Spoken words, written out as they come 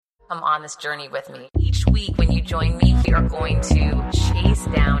Come on this journey with me. Each week when you join me, we are going to chase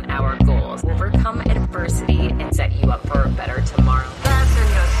down our goals, overcome adversity, and set you up for a better tomorrow. Fasten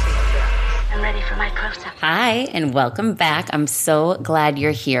your seatbelts. I'm ready for my close-up. Hi, and welcome back. I'm so glad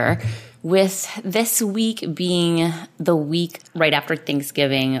you're here. With this week being the week right after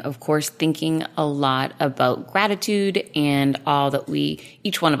Thanksgiving, of course, thinking a lot about gratitude and all that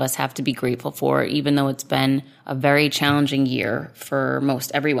each one of us have to be grateful for, even though it's been a very challenging year for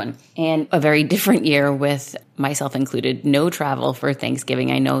most everyone and a very different year with myself included. No travel for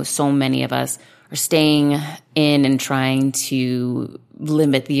Thanksgiving. I know so many of us are staying in and trying to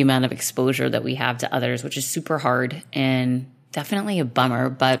limit the amount of exposure that we have to others, which is super hard and definitely a bummer,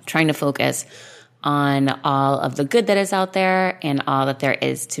 but trying to focus on all of the good that is out there and all that there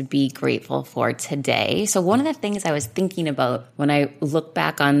is to be grateful for today. So one of the things I was thinking about when I look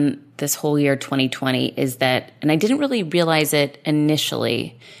back on this whole year 2020 is that, and I didn't really realize it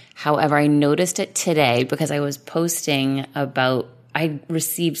initially, however, I noticed it today because I was posting about, I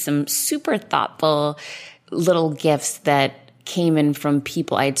received some super thoughtful little gifts that came in from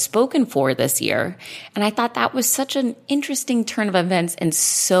people I had spoken for this year. And I thought that was such an interesting turn of events and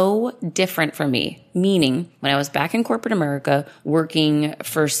so different for me. Meaning, when I was back in corporate America working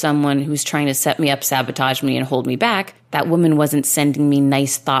for someone who's trying to set me up, sabotage me, and hold me back, that woman wasn't sending me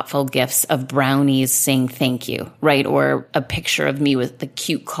nice, thoughtful gifts of brownies saying thank you, right? Or a picture of me with the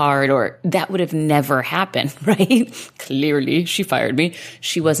cute card, or that would have never happened, right? Clearly, she fired me.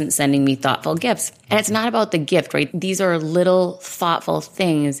 She wasn't sending me thoughtful gifts. And it's not about the gift, right? These are little thoughtful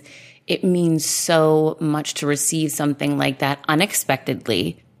things. It means so much to receive something like that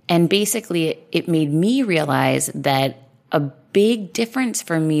unexpectedly. And basically, it made me realize that a big difference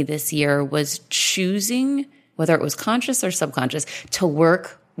for me this year was choosing, whether it was conscious or subconscious, to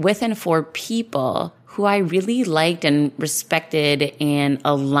work with and for people who I really liked and respected and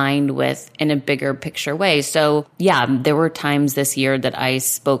aligned with in a bigger picture way. So yeah, there were times this year that I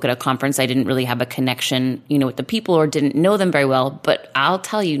spoke at a conference. I didn't really have a connection, with the people or didn't know them very well. But I'll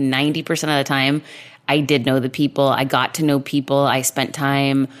tell you, 90% of the time, I did know the people. I got to know people. I spent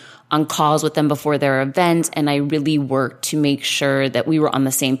time on calls with them before their events, and I really worked to make sure that we were on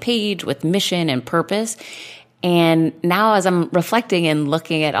the same page with mission and purpose. And now as I'm reflecting and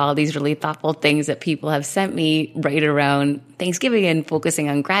looking at all these really thoughtful things that people have sent me right around Thanksgiving and focusing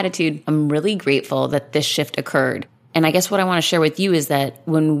on gratitude, I'm really grateful that this shift occurred. And I guess what I want to share with you is that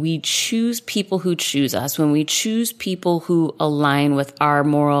when we choose people who choose us, when we choose people who align with our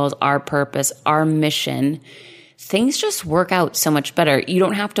morals, our purpose, our mission, things just work out so much better. You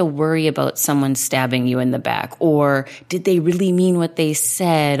don't have to worry about someone stabbing you in the back, or did they really mean what they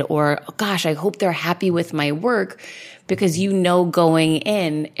said, or gosh, I hope they're happy with my work, because going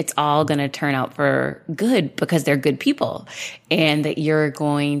in, it's all going to turn out for good because they're good people, and that you're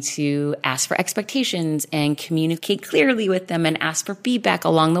going to ask for expectations and communicate clearly with them and ask for feedback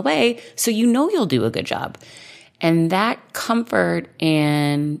along the way so you'll do a good job. And that comfort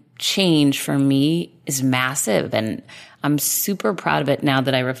and change for me is massive. And I'm super proud of it now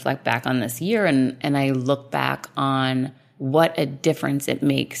that I reflect back on this year and I look back on what a difference it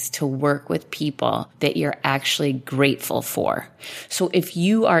makes to work with people that you're actually grateful for. So if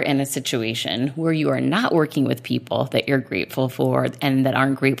you are in a situation where you are not working with people that you're grateful for and that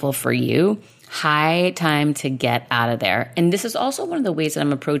aren't grateful for you, high time to get out of there. And this is also one of the ways that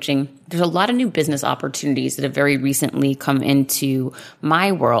I'm approaching. There's a lot of new business opportunities that have very recently come into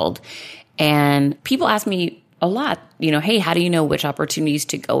my world. And people ask me a lot, hey, how do you know which opportunities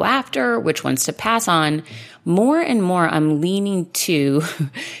to go after, which ones to pass on? More and more, I'm leaning to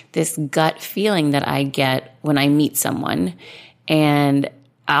this gut feeling that I get when I meet someone. And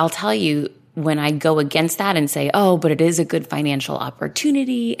I'll tell you, when I go against that and say, oh, but it is a good financial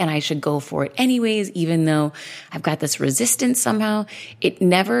opportunity and I should go for it anyways, even though I've got this resistance somehow, it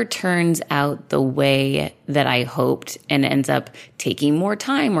never turns out the way that I hoped and ends up taking more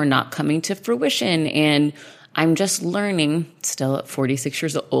time or not coming to fruition. And I'm just learning, still at 46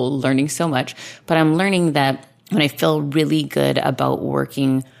 years old, learning so much, but I'm learning that when I feel really good about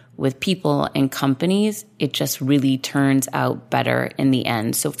working with people and companies, it just really turns out better in the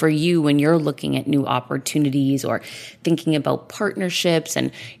end. So for you, when you're looking at new opportunities or thinking about partnerships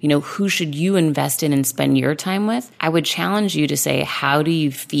and, who should you invest in and spend your time with, I would challenge you to say, how do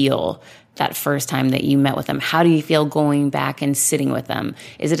you feel that first time that you met with them? How do you feel going back and sitting with them?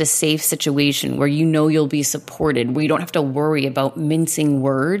 Is it a safe situation where you'll be supported, where you don't have to worry about mincing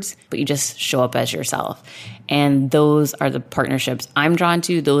words, but you just show up as yourself? And those are the partnerships I'm drawn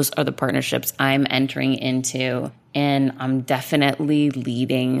to. Those are the partnerships I'm entering into. And I'm definitely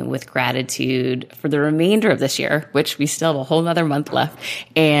leading with gratitude for the remainder of this year, which we still have a whole nother month left.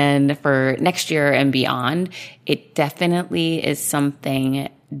 And for next year and beyond, it definitely is something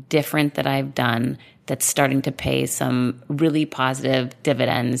different that I've done that's starting to pay some really positive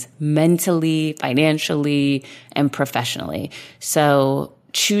dividends mentally, financially, and professionally. So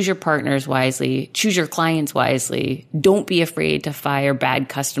choose your partners wisely, choose your clients wisely. Don't be afraid to fire bad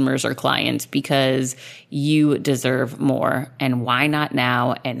customers or clients because you deserve more. And why not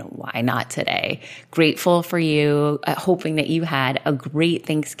now? And why not today? Grateful for you, hoping that you had a great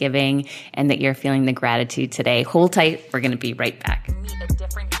Thanksgiving and that you're feeling the gratitude today. Hold tight. We're going to be right back. Meet a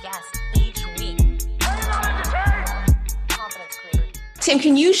different guest each week. Tim,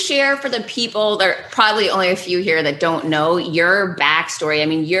 can you share for the people, there are probably only a few here that don't know your backstory? I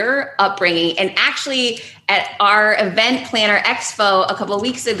mean, your upbringing, and actually at our event planner expo a couple of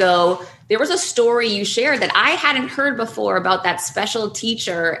weeks ago, there was a story you shared that I hadn't heard before about that special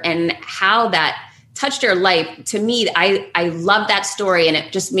teacher and how that touched your life. To me, I love that story, and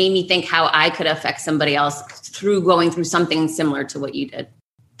it just made me think how I could affect somebody else through going through something similar to what you did.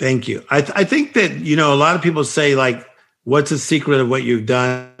 Thank you. I think that, a lot of people say, like, what's the secret of what you've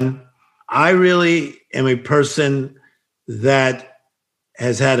done? I really am a person that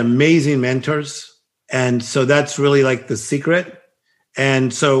has had amazing mentors. And so that's really like the secret.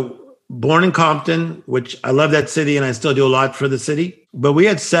 And so born in Compton, which I love that city and I still do a lot for the city. But we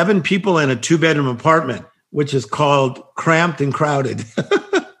had 7 people in a 2-bedroom apartment, which is called cramped and crowded.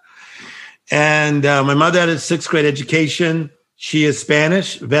 And my mother had a 6th grade education. She is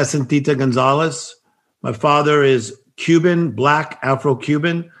Spanish, Vicentita Gonzalez. My father is Cuban, Black,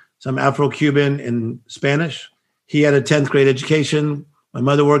 Afro-Cuban. So I'm Afro-Cuban in Spanish. He had a 10th grade education. My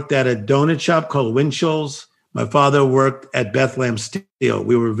mother worked at a donut shop called Winchell's. My father worked at Bethlehem Steel.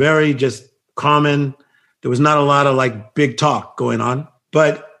 We were very just common. There was not a lot of like big talk going on.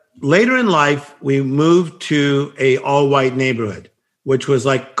 But later in life, we moved to a all-white neighborhood, which was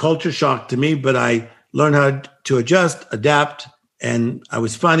like culture shock to me, but I learned how to adjust, adapt, and I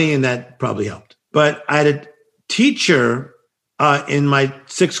was funny, and that probably helped. But I had a teacher in my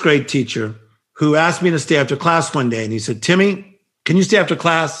 6th grade teacher who asked me to stay after class one day. And he said, Timmy, can you stay after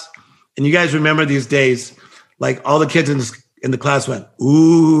class? And you guys remember these days, like all the kids in the class went,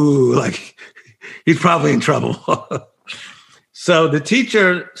 ooh, like he's probably in trouble. So the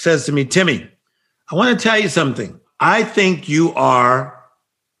teacher says to me, Timmy, I want to tell you something. I think you are,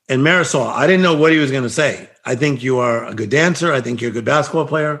 and Marisol, I didn't know what he was going to say. I think you are a good dancer. I think you're a good basketball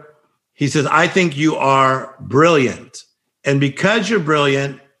player. He says, I think you are brilliant. And because you're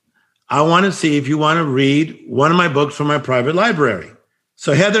brilliant, I want to see if you want to read one of my books from my private library.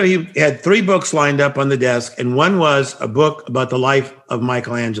 So Heather, he had 3 books lined up on the desk, and one was a book about the life of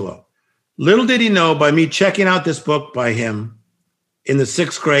Michelangelo. Little did he know, by me checking out this book by him in the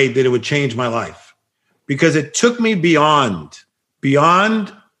 6th grade, that it would change my life. Because it took me beyond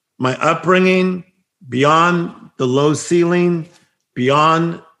my upbringing, beyond the low ceiling,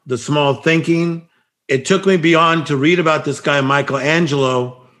 beyond the small thinking. It took me beyond to read about this guy,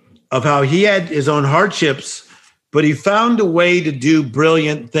 Michelangelo, of how he had his own hardships, but he found a way to do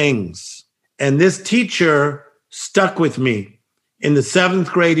brilliant things. And this teacher stuck with me. In the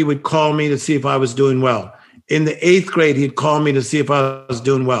 7th grade, he would call me to see if I was doing well. In the 8th grade, he'd call me to see if I was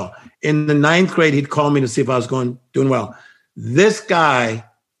doing well. In the 9th grade, he'd call me to see if I was doing well. This guy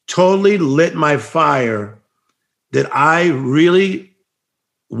totally lit my fire that I really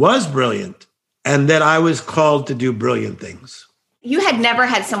was brilliant and that I was called to do brilliant things. You had never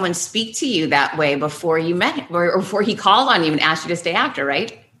had someone speak to you that way before you met him, or before he called on you and asked you to stay after,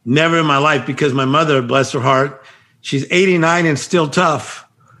 right? Never in my life, because my mother, bless her heart, she's 89 and still tough.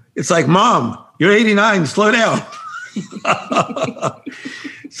 It's like, Mom, you're 89, slow down.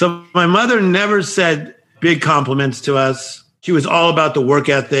 So my mother never said big compliments to us. She was all about the work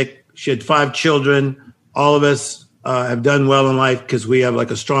ethic. She had 5 children. All of us have done well in life because we have like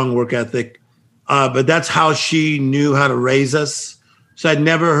a strong work ethic. But that's how she knew how to raise us. So I'd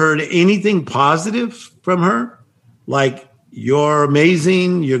never heard anything positive from her. Like, you're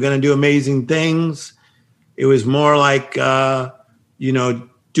amazing. You're going to do amazing things. It was more like, do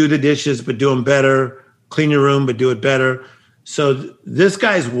the dishes, but do them better. Clean your room, but do it better. So this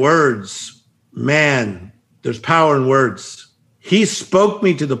guy's words, man, there's power in words. He spoke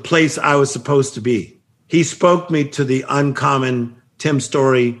me to the place I was supposed to be. He spoke me to the uncommon Tim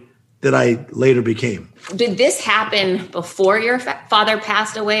Storey that I later became. Did this happen before your father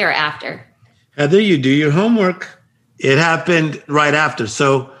passed away or after? Heather, you do your homework. It happened right after.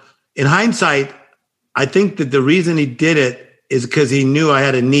 So in hindsight, I think that the reason he did it is because he knew I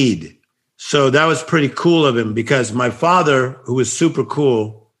had a need. So that was pretty cool of him because my father, who was super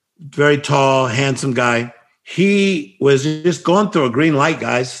cool, very tall, handsome guy, he was just going through a green light,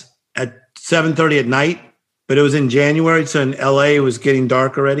 guys, at 7:30 at night. But it was in January, so in LA, it was getting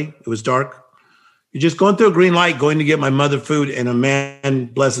dark already. It was dark. You're just going through a green light, going to get my mother food, and a man,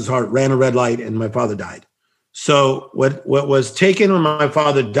 bless his heart, ran a red light, and my father died. So what was taken when my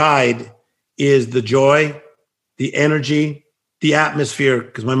father died is the joy, the energy, the atmosphere,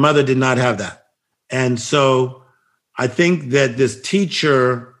 because my mother did not have that. And so I think that this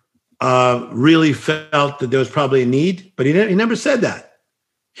teacher really felt that there was probably a need, but he never said that.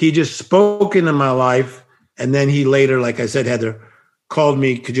 He just spoke into my life. And then he later, like I said, Heather, called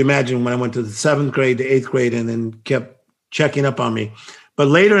me. Could you imagine when I went to the 7th grade to 8th grade and then kept checking up on me? But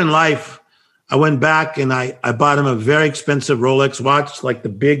later in life, I went back and I bought him a very expensive Rolex watch, like the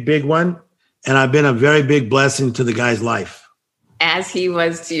big one. And I've been a very big blessing to the guy's life. As he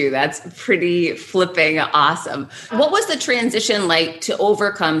was to you. That's pretty flipping awesome. What was the transition like to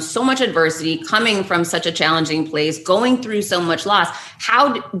overcome so much adversity, coming from such a challenging place, going through so much loss?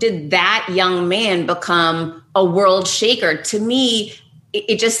 How did that young man become a world shaker? To me,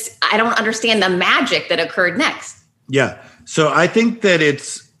 I don't understand the magic that occurred next. Yeah. So I think that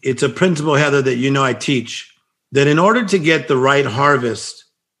it's a principle, Heather, that I teach, that in order to get the right harvest,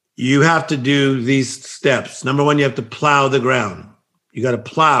 you have to do these steps. Number one, you have to plow the ground. You got to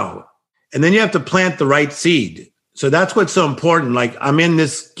plow. And then you have to plant the right seed. So that's what's so important. Like I'm in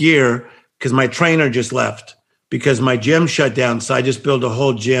this gear because my trainer just left because my gym shut down. So I just built a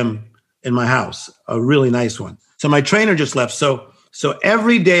whole gym in my house, a really nice one. So my trainer just left. So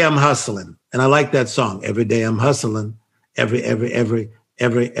every day I'm hustling. And I like that song. Every day I'm hustling. Every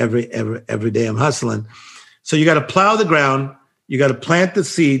day I'm hustling. So you got to plow the ground. You got to plant the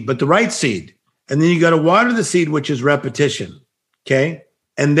seed, but the right seed. And then you got to water the seed, which is repetition. Okay.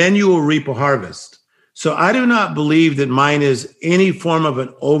 And then you will reap a harvest. So I do not believe that mine is any form of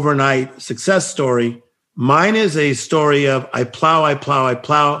an overnight success story. Mine is a story of I plow, I plant,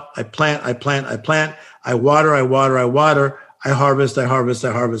 I water, I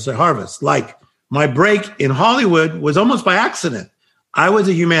harvest. Like my break in Hollywood was almost by accident. I was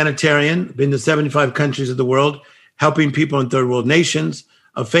a humanitarian, been to 75 countries of the world, helping people in third world nations.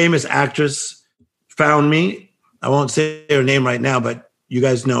 A famous actress found me. I won't say her name right now, but you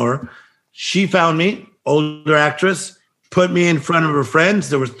guys know her. She found me, older actress, put me in front of her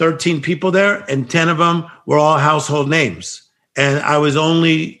friends. There were 13 people there, and 10 of them were all household names. And I was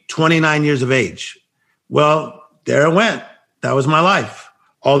only 29 years of age. Well, there I went. That was my life.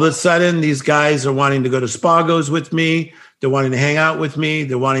 All of a sudden, these guys are wanting to go to Spagos with me. They're wanting to hang out with me.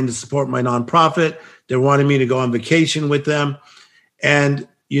 They're wanting to support my nonprofit. They're wanting me to go on vacation with them. And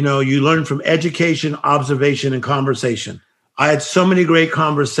you learn from education, observation, and conversation. I had so many great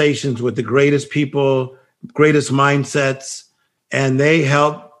conversations with the greatest people, greatest mindsets, and they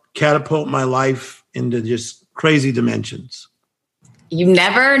helped catapult my life into just crazy dimensions. You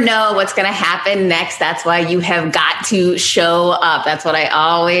never know what's going to happen next. That's why you have got to show up. That's what I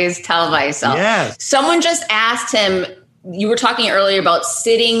always tell myself. Yes. Someone just asked him, you were talking earlier about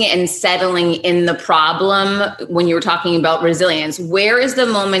sitting and settling in the problem when you were talking about resilience. Where is the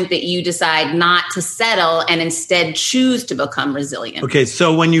moment that you decide not to settle and instead choose to become resilient? Okay,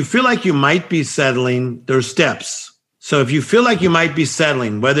 so when you feel like you might be settling, there's steps. So if you feel like you might be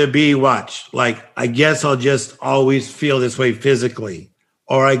settling, whether it be like, I guess I'll just always feel this way physically,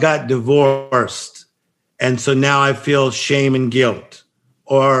 or I got divorced, and so now I feel shame and guilt,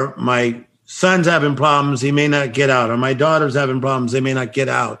 or my son's having problems, he may not get out, or my daughter's having problems, they may not get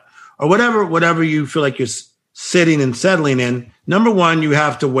out, or whatever you feel like you're sitting and settling in. Number one, you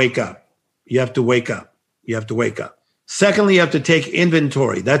have to wake up. You have to wake up. Secondly, you have to take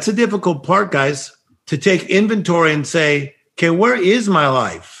inventory. That's a difficult part, guys, to take inventory and say, okay, where is my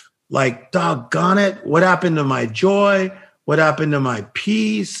life? Like, doggone it. What happened to my joy? What happened to my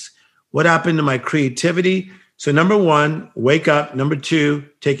peace? What happened to my creativity? So number one, wake up. Number two,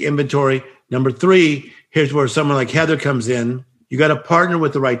 take inventory. Number three, here's where someone like Heather comes in. You got to partner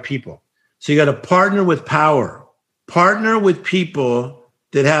with the right people. So you got to partner with power. Partner with people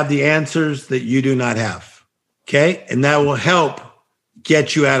that have the answers that you do not have. Okay? And that will help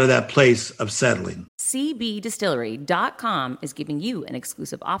get you out of that place of settling. CBDistillery.com is giving you an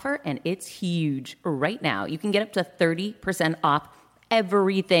exclusive offer, and it's huge. Right now, you can get up to 30% off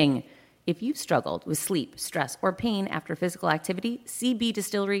everything. If you've struggled with sleep, stress, or pain after physical activity,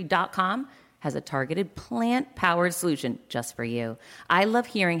 CBDistillery.com has a targeted plant-powered solution just for you. I love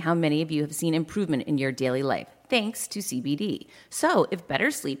hearing how many of you have seen improvement in your daily life thanks to CBD. So if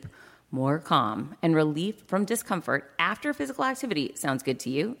better sleep, more calm, and relief from discomfort after physical activity sounds good to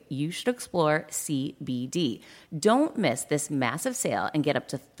you, you should explore CBD. Don't miss this massive sale and get up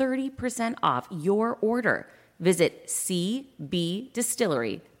to 30% off your order. Visit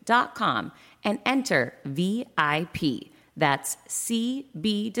cbdistillery.com and enter VIP. That's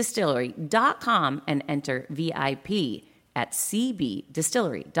cbdistillery.com and enter VIP at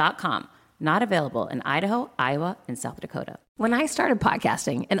cbdistillery.com. Not available in Idaho, Iowa, and South Dakota. When I started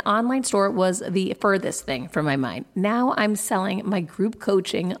podcasting, an online store was the furthest thing from my mind. Now I'm selling my group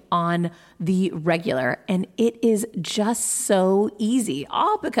coaching on the regular, and it is just so easy,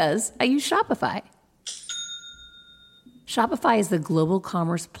 all because I use Shopify. Shopify is the global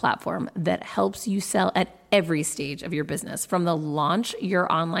commerce platform that helps you sell at every stage of your business, from the launch your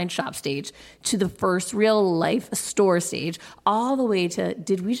online shop stage to the first real life store stage, all the way to,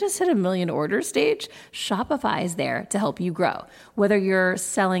 did we just hit 1 million orders stage? Shopify is there to help you grow. Whether you're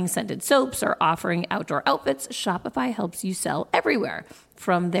selling scented soaps or offering outdoor outfits, Shopify helps you sell everywhere.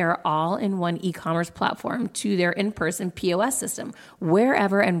 From their all-in-one e-commerce platform to their in-person POS system,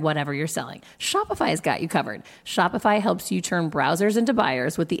 wherever and whatever you're selling, Shopify's got you covered. Shopify helps you turn browsers into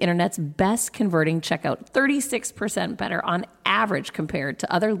buyers with the internet's best converting checkout, 36% better on average compared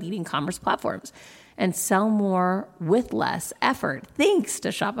to other leading commerce platforms, and sell more with less effort thanks to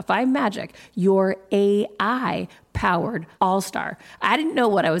Shopify Magic, your AI-powered all-star. I didn't know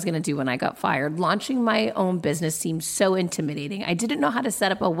what I was going to do when I got fired. Launching my own business seemed so intimidating. I didn't know how to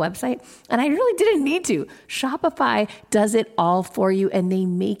set up a website, and I really didn't need to. Shopify does it all for you, and they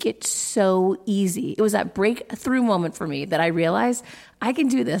make it so easy. It was that breakthrough moment for me that I realized I can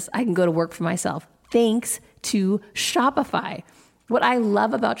do this. I can go to work for myself thanks to Shopify. What I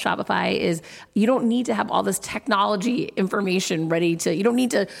love about Shopify is you don't need to have all this technology information you don't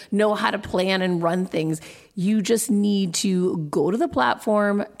need to know how to plan and run things. You just need to go to the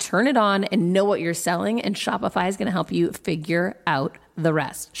platform, turn it on, and know what you're selling, and Shopify is going to help you figure out the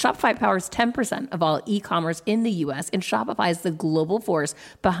rest. Shopify powers 10% of all e-commerce in the U.S., and Shopify is the global force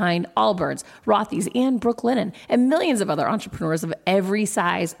behind Allbirds, Rothy's, and Brooklinen, and millions of other entrepreneurs of every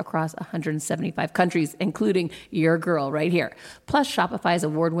size across 175 countries, including your girl right here. Plus, Shopify's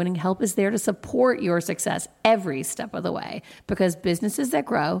award-winning help is there to support your success every step of the way, because businesses that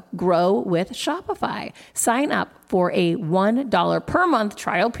grow with Shopify. Sign up for a $1 per month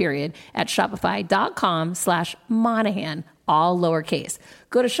trial period at shopify.com/Monahan, all lowercase.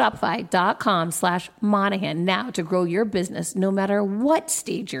 Go to shopify.com/Monahan now to grow your business no matter what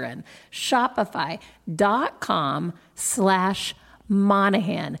stage you're in.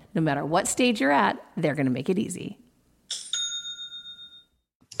 Shopify.com/Monahan. No matter what stage you're at, they're going to make it easy.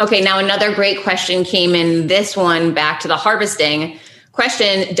 Okay, now another great question came in. This one back to the harvesting.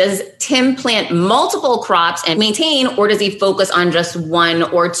 Question, does Tim plant multiple crops and maintain, or does he focus on just one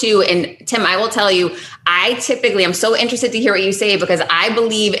or two? And Tim, I will tell you, I'm so interested to hear what you say, because I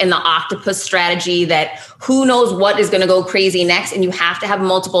believe in the octopus strategy that who knows what is going to go crazy next, and you have to have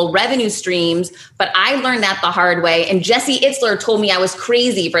multiple revenue streams. But I learned that the hard way. And Jesse Itzler told me I was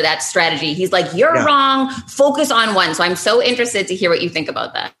crazy for that strategy. He's like, you're wrong, focus on one. So I'm so interested to hear what you think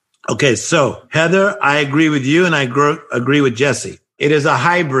about that. Okay, so Heather, I agree with you, and I agree with Jesse. It is a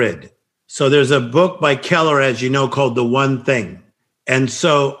hybrid. So there's a book by Keller, as you know, called The One Thing. And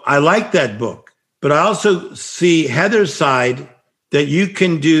so I like that book, but I also see Heather's side that you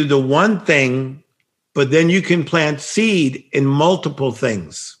can do the one thing, but then you can plant seed in multiple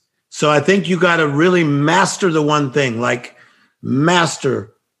things. So I think you got to really master the one thing, like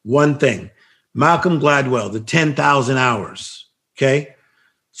master one thing. Malcolm Gladwell, the 10,000 hours. Okay.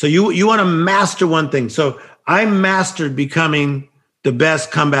 So you want to master one thing. So I mastered becoming the best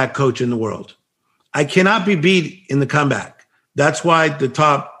comeback coach in the world. I cannot be beat in the comeback. That's why the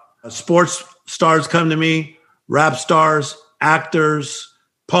top sports stars come to me, rap stars, actors,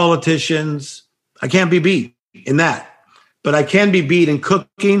 politicians. I can't be beat in that. But I can be beat in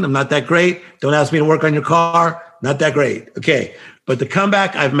cooking. I'm not that great. Don't ask me to work on your car. Not that great. Okay. But the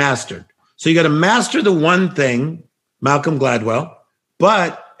comeback I've mastered. So you got to master the one thing, Malcolm Gladwell.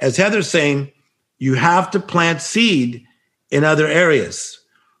 But as Heather's saying, you have to plant seed in other areas.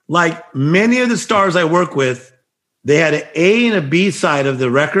 Like many of the stars I work with, they had an A and a B side of the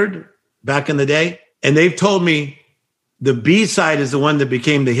record back in the day. And they've told me the B side is the one that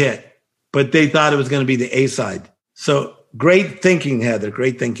became the hit, but they thought it was going to be the A side. So great thinking, Heather,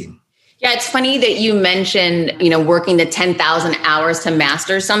 great thinking. Yeah, it's funny that you mentioned, working the 10,000 hours to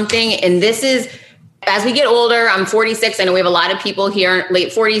master something. And this is, as we get older, I'm 46. I know we have a lot of people here,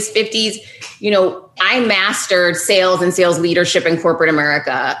 late 40s, 50s. I mastered sales and sales leadership in corporate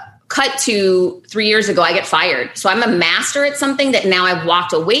America cut to 3 years ago, I get fired. So I'm a master at something that now I've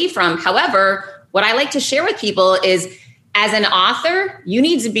walked away from. However, what I like to share with people is, as an author, you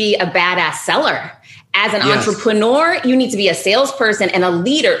need to be a badass seller. As an entrepreneur, you need to be a salesperson and a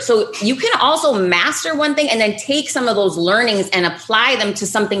leader. So you can also master one thing and then take some of those learnings and apply them to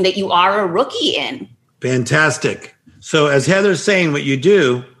something that you are a rookie in. Fantastic. So as Heather's saying, what you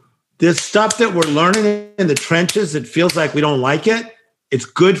do, this stuff that we're learning in the trenches, it feels like we don't like it. It's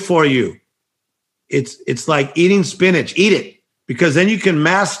good for you. It's like eating spinach. Eat it, because then you can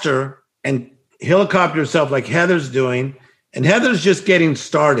master and helicopter yourself like Heather's doing. And Heather's just getting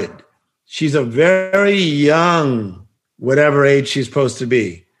started. She's a very young, whatever age she's supposed to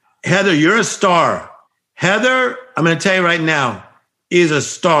be. Heather, you're a star. Heather, I'm going to tell you right now, is a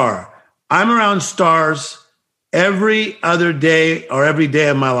star. I'm around stars every other day or every day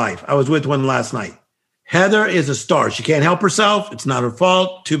of my life. I was with one last night. Heather is a star. She can't help herself. It's not her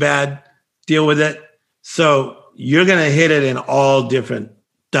fault. Too bad. Deal with it. So you're going to hit it in all different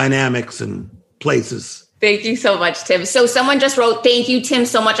dynamics and places. Thank you so much, Tim. So someone just wrote, thank you, Tim,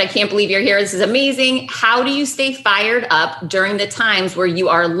 so much. I can't believe you're here. This is amazing. How do you stay fired up during the times where you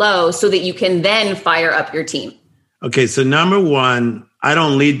are low so that you can then fire up your team? Okay. So number one, I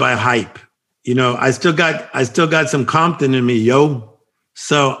don't lead by hype. You know, I still got some Compton in me, yo.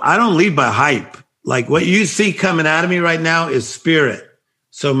 So I don't lead by hype. Like what you see coming out of me right now is spirit.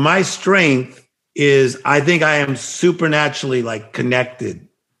 So my strength is, I think I am supernaturally like connected.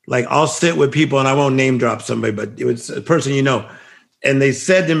 Like I'll sit with people, and I won't name drop somebody, but it was a person you know. And they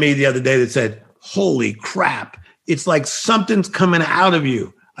said to me the other day, they said, holy crap, it's like something's coming out of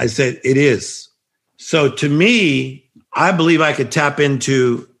you. I said, it is. So to me, I believe I could tap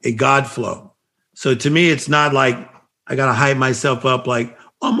into a God flow. So to me, it's not like I got to hype myself up like,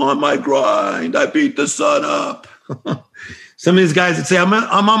 I'm on my grind. I beat the sun up. Some of these guys that say, I'm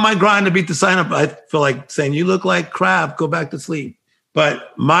on my grind to beat the sun up. I feel like saying, you look like crap. Go back to sleep.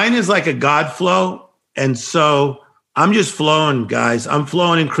 But mine is like a God flow. And so I'm just flowing, guys. I'm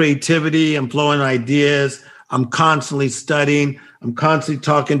flowing in creativity. I'm flowing in ideas. I'm constantly studying. I'm constantly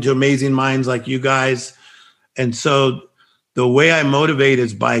talking to amazing minds like you guys. And so the way I motivate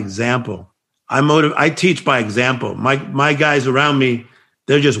is by example. I teach by example. My guys around me,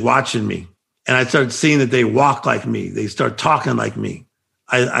 they're just watching me. And I start seeing that they walk like me. They start talking like me.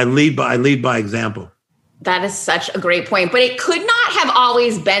 I lead by example. That is such a great point, but it could not have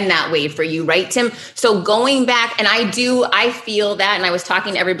always been that way for you, right, Tim? So going back, and I feel that, and I was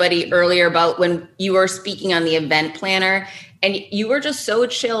talking to everybody earlier about when you were speaking on the event planner, and you were just so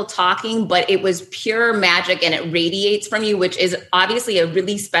chill talking, but it was pure magic and it radiates from you, which is obviously a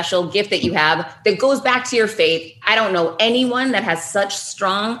really special gift that you have that goes back to your faith. I don't know anyone that has such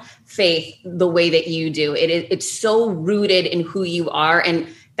strong faith the way that you do. It's so rooted in who you are, and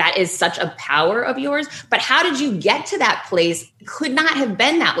that is such a power of yours. But how did you get to that place? It could not have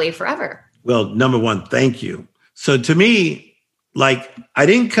been that way forever. Well, number one, thank you. So to me, like I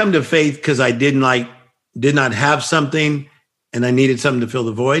didn't come to faith because I did not have something and I needed something to fill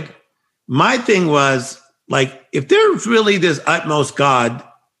the void. My thing was like, if there's really this utmost God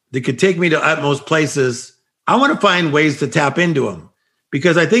that could take me to utmost places, I want to find ways to tap into him,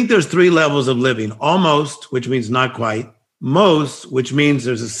 because I think there's 3 levels of living: almost, which means not quite; most, which means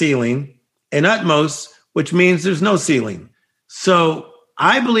there's a ceiling; and utmost, which means there's no ceiling. So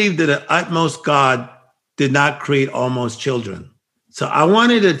I believe that an utmost God did not create almost children. So I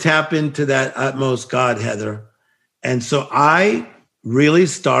wanted to tap into that utmost God, Heather. And so I really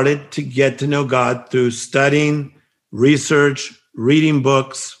started to get to know God through studying, research, reading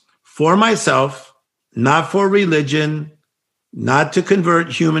books for myself, not for religion, not to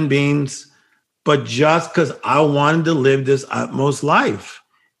convert human beings, but just because I wanted to live this utmost life.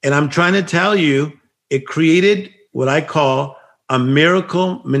 And I'm trying to tell you, it created what I call a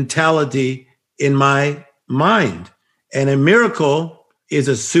miracle mentality in my mind. And a miracle is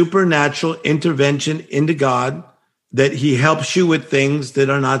a supernatural intervention into God that he helps you with things that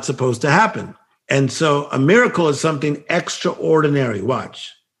are not supposed to happen. And so a miracle is something extraordinary.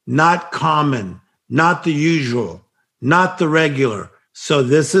 Watch, not common, not the usual, not the regular. So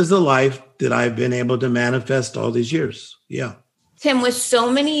this is the life that I've been able to manifest all these years. Yeah. Tim, with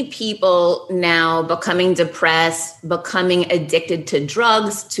so many people now becoming depressed, becoming addicted to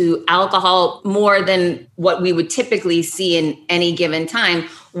drugs, to alcohol, more than what we would typically see in any given time,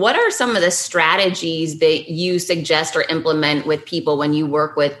 what are some of the strategies that you suggest or implement with people when you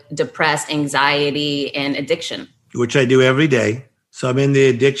work with depressed, anxiety, and addiction? Which I do every day. So I'm in the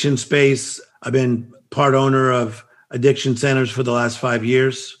addiction space. I've been part owner of addiction centers for the last 5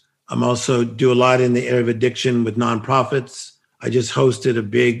 years. I'm also do a lot in the area of addiction with nonprofits. I just hosted a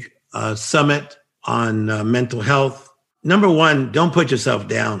big summit on mental health. Number one, don't put yourself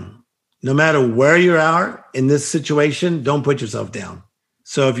down. No matter where you are in this situation, don't put yourself down.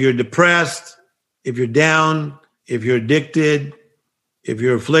 So if you're depressed, if you're down, if you're addicted, if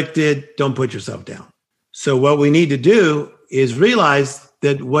you're afflicted, don't put yourself down. So what we need to do is realize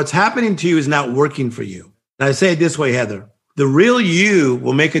that what's happening to you is not working for you. And I say it this way, Heather, the real you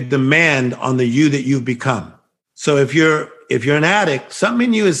will make a demand on the you that you've become. So if you're an addict, something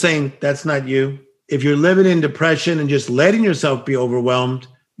in you is saying, that's not you. If you're living in depression and just letting yourself be overwhelmed,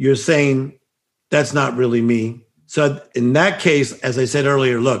 you're saying, that's not really me. So in that case, as I said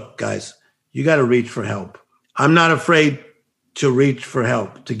earlier, look, guys, you got to reach for help. I'm not afraid to reach for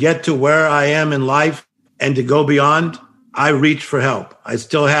help. To get to where I am in life and to go beyond, I reach for help. I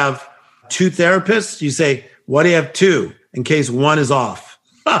still have 2 therapists. You say, why do you have 2? In case one is off.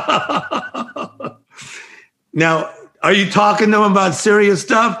 Now, are you talking to them about serious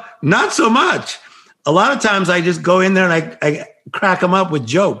stuff? Not so much. A lot of times I just go in there and I crack them up with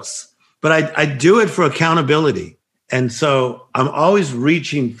jokes, but I do it for accountability. And so I'm always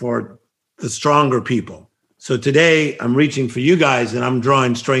reaching for the stronger people. So today I'm reaching for you guys and I'm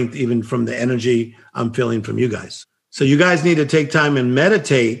drawing strength even from the energy I'm feeling from you guys. So you guys need to take time and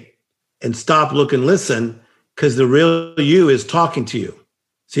meditate and stop, look, and listen, because the real you is talking to you.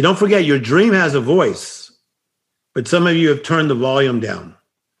 See, don't forget your dream has a voice, but some of you have turned the volume down.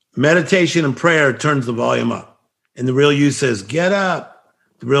 Meditation and prayer turns the volume up. And the real you says, get up.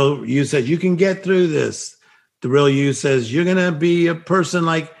 The real you says, you can get through this. The real you says, you're going to be a person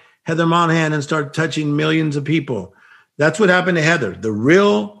like Heather Monahan and start touching millions of people. That's what happened to Heather. The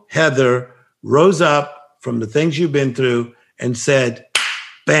real Heather rose up from the things you've been through and said,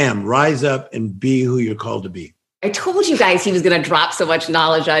 bam, rise up and be who you're called to be. I told you guys he was going to drop so much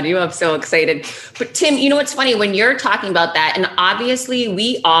knowledge on you. I'm so excited. But Tim, you know what's funny? When you're talking about that, and obviously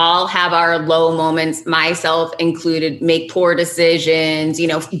we all have our low moments, myself included, make poor decisions,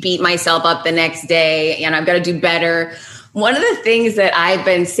 beat myself up the next day, and I've got to do better. One of the things that I've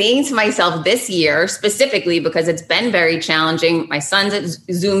been saying to myself this year, specifically because it's been very challenging, my son's at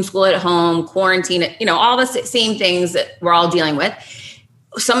Zoom school at home, quarantine, all the same things that we're all dealing with.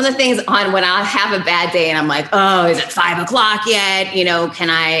 Some of the things on when I have a bad day and I'm like, oh, is it 5 o'clock yet? Can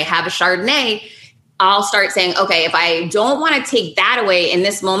I have a Chardonnay? I'll start saying, okay, if I don't want to take that away in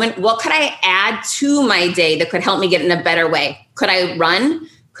this moment, what could I add to my day that could help me get in a better way? Could I run?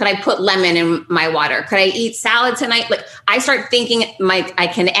 Could I put lemon in my water? Could I eat salad tonight? Like I start thinking I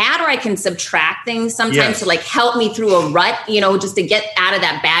can add or I can subtract things sometimes to help me through a rut, just to get out of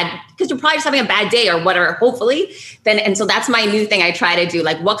that bad, because you're probably just having a bad day or whatever, hopefully. And so that's my new thing I try to do.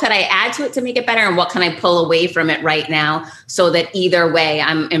 Like, what could I add to it to make it better? And what can I pull away from it right now so that either way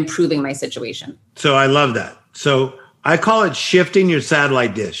I'm improving my situation? So I love that. So I call it shifting your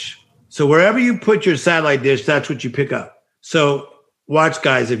satellite dish. So wherever you put your satellite dish, that's what you pick up. So watch,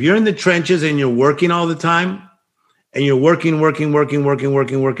 guys, if you're in the trenches and you're working all the time and you're working,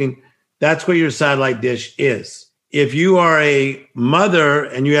 that's where your satellite dish is. If you are a mother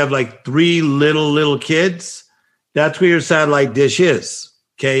and you have 3 little kids, that's where your satellite dish is.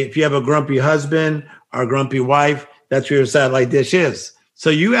 Okay. If you have a grumpy husband or a grumpy wife, that's where your satellite dish is. So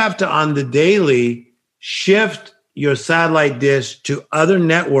you have to, on the daily, shift your satellite dish to other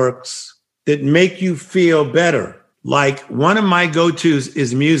networks that make you feel better. Like one of my go-tos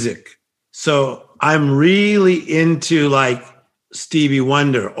is music. So I'm really into Stevie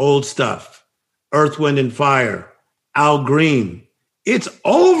Wonder, old stuff, Earth, Wind, and Fire, Al Green. It's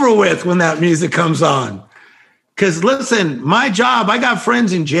over with when that music comes on. Because listen, my job, I got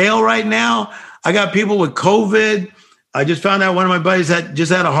friends in jail right now. I got people with COVID. I just found out one of my buddies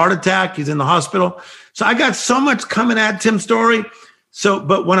just had a heart attack. He's in the hospital. So I got so much coming at Tim Storey.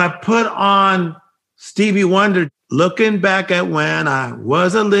 But when I put on Stevie Wonder, looking back at when I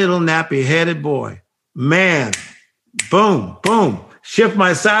was a little nappy-headed boy, man, boom, boom, shift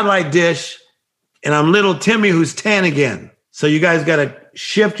my satellite dish, and I'm little Timmy who's 10 again. So you guys got to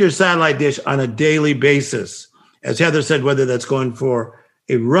shift your satellite dish on a daily basis. As Heather said, whether that's going for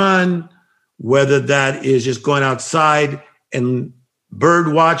a run, whether that is just going outside and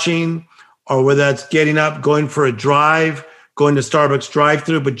bird watching, or whether that's getting up, going for a drive, going to Starbucks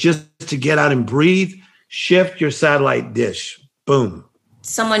drive-thru, but just to get out and breathe, shift your satellite dish. Boom.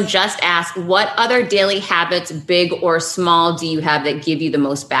 Someone just asked, what other daily habits, big or small, do you have that give you the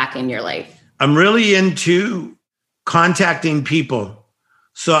most back in your life? I'm really into contacting people.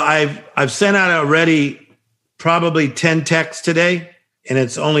 So I've sent out already probably 10 texts today, and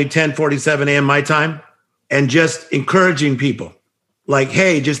it's only 10:47 a.m. my time, and just encouraging people. Like,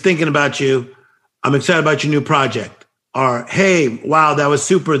 hey, just thinking about you. I'm excited about your new project. Or, hey, wow, that was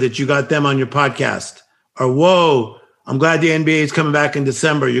super that you got them on your podcast. Or, whoa, I'm glad the NBA is coming back in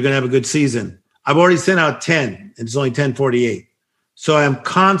December. You're going to have a good season. I've already sent out 10, and it's only 10:48. So I'm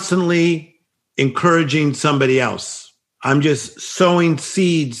constantly encouraging somebody else. I'm just sowing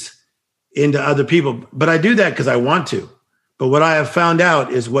seeds into other people. But I do that because I want to. But what I have found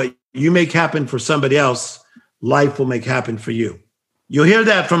out is what you make happen for somebody else, life will make happen for you. You'll hear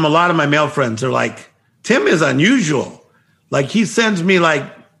that from a lot of my male friends. They're like, Tim is unusual. Like he sends me like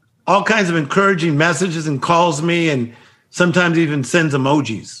all kinds of encouraging messages and calls me and sometimes even sends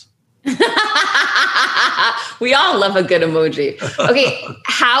emojis. We all love a good emoji. Okay,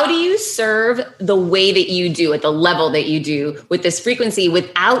 how do you serve the way that you do at the level that you do with this frequency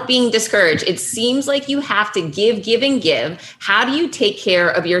without being discouraged? It seems like you have to give, give, and give. How do you take care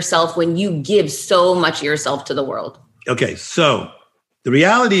of yourself when you give so much of yourself to the world? Okay, so the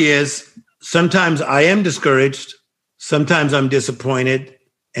reality is sometimes I am discouraged, sometimes I'm disappointed,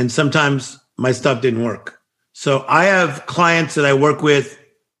 and sometimes my stuff didn't work. So I have clients that I work with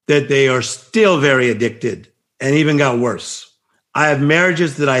that they are still very addicted and even got worse. I have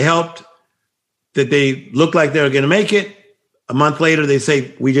marriages that I helped that they look like they're going to make it. A month later, they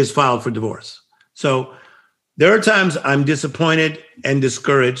say, we just filed for divorce. So there are times I'm disappointed and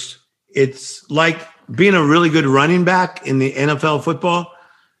discouraged. It's like being a really good running back in the NFL football.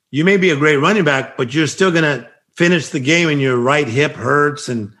 You may be a great running back, but you're still going to finish the game and your right hip hurts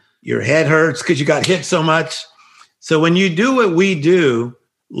and your head hurts because you got hit so much. So when you do what we do,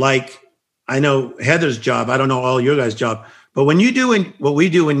 like I know Heather's job, I don't know all your guys' job, but when you do what we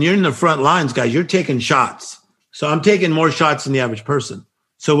do, when you're in the front lines, guys, you're taking shots. So I'm taking more shots than the average person.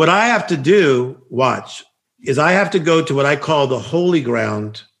 So what I have to do, watch, is I have to go to what I call the holy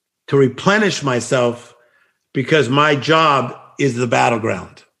ground to replenish myself because my job is the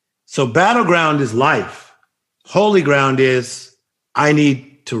battleground. So battleground is life. Holy ground is I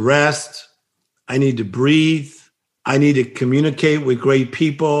need to rest. I need to breathe. I need to communicate with great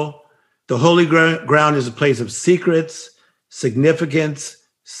people. The holy ground is a place of secrets, significance,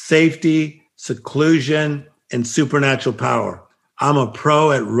 safety, seclusion, and supernatural power. I'm a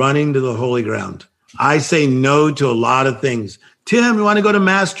pro at running to the holy ground. I say no to a lot of things. Tim, you want to go to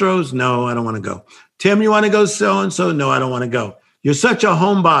Mastro's? No, I don't want to go. Tim, you want to go so-and-so? No, I don't want to go. You're such a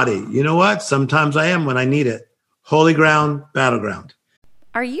homebody. You know what? Sometimes I am when I need it. Holy ground, battleground.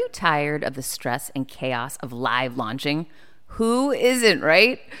 Are you tired of the stress and chaos of live launching? Who isn't,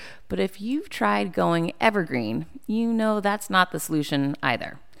 right? But if you've tried going evergreen, you know that's not the solution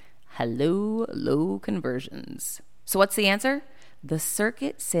either. Hello, low conversions. So what's the answer? The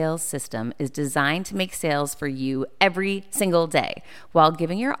Circuit Sales System is designed to make sales for you every single day while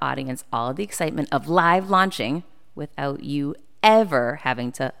giving your audience all of the excitement of live launching without you ever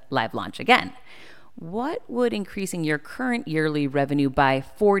having to live launch again. What would increasing your current yearly revenue by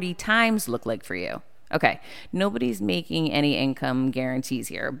 40 times look like for you? Okay, nobody's making any income guarantees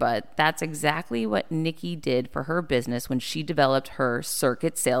here, but that's exactly what Nikki did for her business when she developed her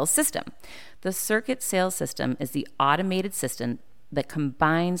Circuit Sales System. The Circuit Sales System is the automated system that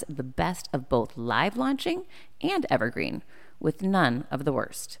combines the best of both live launching and evergreen with none of the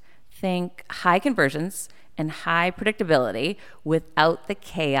worst. Think high conversions and high predictability without the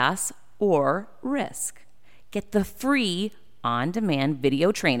chaos or risk. Get the free on-demand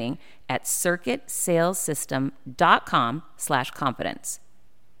video training at circuitsalessystem.com/confidence.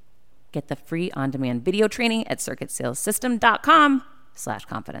 Get the free on-demand video training at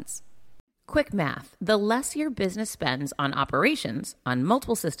circuitsalessystem.com/confidence. Quick math. The less your business spends on operations, on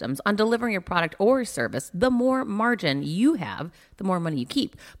multiple systems, on delivering your product or service, the more margin you have, the more money you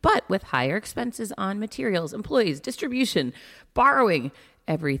keep. But with higher expenses on materials, employees, distribution, borrowing,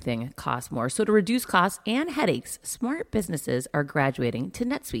 everything costs more. So to reduce costs and headaches, smart businesses are graduating to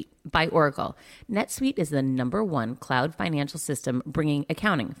NetSuite by Oracle. NetSuite is the #1 cloud financial system bringing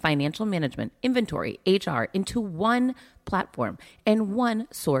accounting, financial management, inventory, HR into one platform and one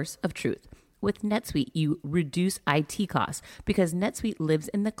source of truth. With NetSuite, you reduce IT costs because NetSuite lives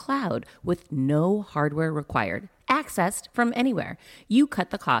in the cloud with no hardware required, accessed from anywhere. You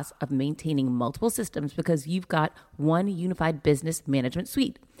cut the cost of maintaining multiple systems because you've got one unified business management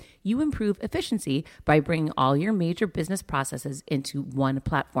suite. You improve efficiency by bringing all your major business processes into one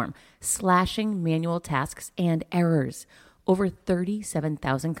platform, slashing manual tasks and errors. Over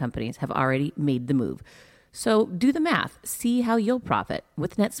 37,000 companies have already made the move. So do the math. See how you'll profit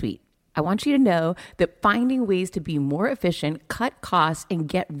with NetSuite. I want you to know that finding ways to be more efficient, cut costs, and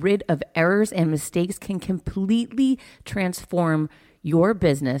get rid of errors and mistakes can completely transform your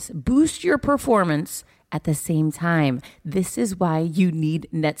business, boost your performance, at the same time. This is why you need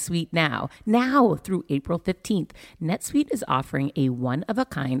NetSuite now. Now through April 15th, NetSuite is offering a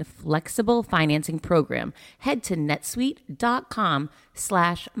one-of-a-kind flexible financing program. Head to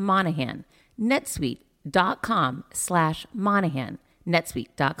netsuite.com/Monahan. netsuite.com/Monahan.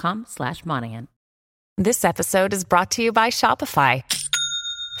 netsuite.com/Monahan. This episode is brought to you by Shopify.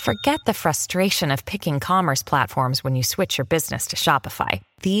 Forget the frustration of picking commerce platforms when you switch your business to Shopify,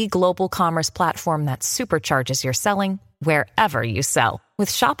 the global commerce platform that supercharges your selling wherever you sell. With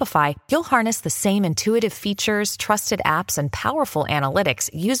Shopify, you'll harness the same intuitive features, trusted apps, and powerful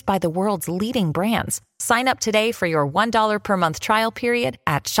analytics used by the world's leading brands. Sign up today for your $1 per month trial period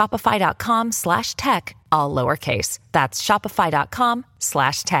at shopify.com/tech, all lowercase. That's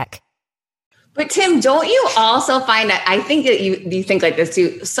shopify.com/tech. But Tim, don't you also find that, I think that you think like this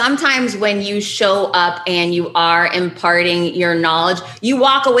too, sometimes when you show up and you are imparting your knowledge, you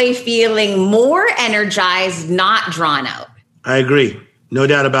walk away feeling more energized, not drawn out. I agree. No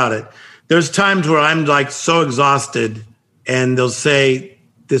doubt about it. There's times where I'm like so exhausted and they'll say,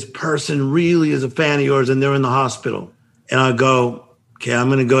 this person really is a fan of yours and they're in the hospital. And I'll go, okay, I'm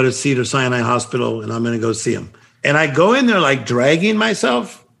going to go to Cedars-Sinai Hospital and I'm going to go see them. And I go in there like dragging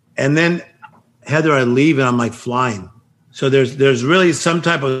myself, and then Heather, I leave and I'm like flying. So there's really some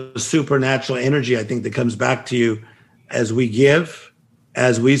type of supernatural energy, I think, that comes back to you as we give,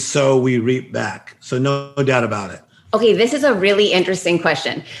 as we sow, we reap back. So no doubt about it. Okay, this is a really interesting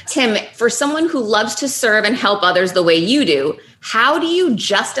question. Tim, for someone who loves to serve and help others the way you do, how do you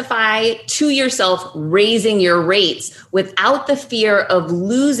justify to yourself raising your rates without the fear of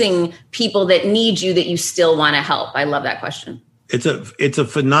losing people that need you that you still want to help? I love that question. It's a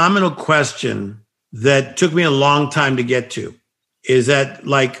phenomenal question that took me a long time to get to. Is that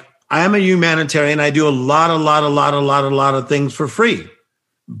like, I am a humanitarian. I do a lot of things for free.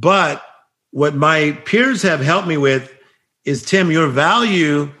 But what my peers have helped me with is, Tim, your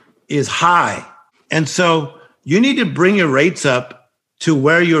value is high. And so you need to bring your rates up to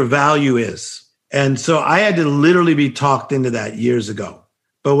where your value is. And so I had to literally be talked into that years ago.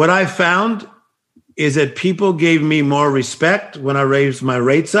 But what I found is that people gave me more respect when I raised my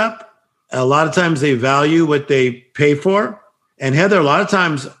rates up. A lot of times they value what they pay for. And Heather, a lot of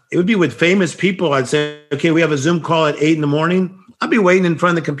times it would be with famous people. I'd say, okay, we have a Zoom call at 8 a.m. I'll be waiting in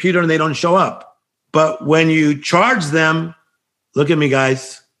front of the computer and they don't show up. But when you charge them, look at me,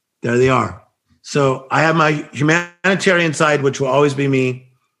 guys, there they are. So I have my humanitarian side, which will always be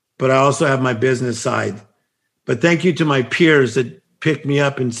me, but I also have my business side. But thank you to my peers that picked me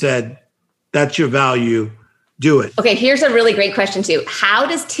up and said, that's your value. Do it. Okay, here's a really great question too. How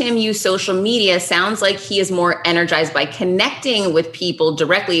does Tim use social media? Sounds like he is more energized by connecting with people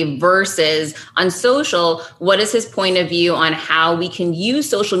directly versus on social. What is his point of view on how we can use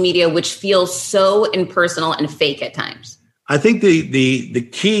social media, which feels so impersonal and fake at times? I think the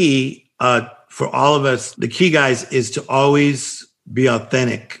key for all of us, the key, guys, is to always be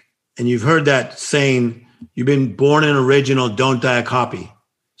authentic. And you've heard that saying, you've been born an original, don't die a copy.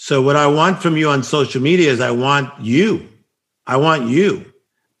 So what I want from you on social media is I want you. I want you.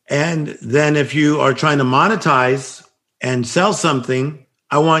 And then if you are trying to monetize and sell something,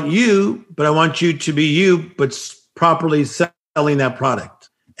 I want you, but I want you to be you, but properly selling that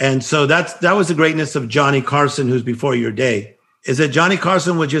product. And so that was the greatness of Johnny Carson, who's before your day, is that Johnny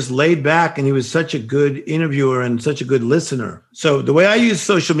Carson was just laid back and he was such a good interviewer and such a good listener. So the way I use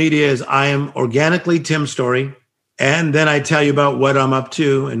social media is I am organically Tim Storey. And then I tell you about what I'm up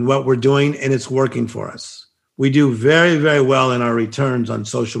to and what we're doing, and it's working for us. We do very, very well in our returns on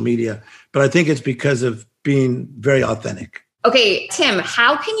social media, but I think it's because of being very authentic. Okay, Tim,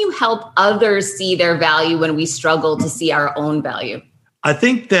 how can you help others see their value when we struggle to see our own value? I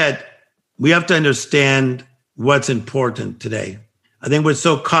think that we have to understand what's important today. I think we're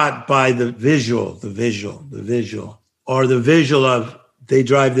so caught by the visual, or the visual of they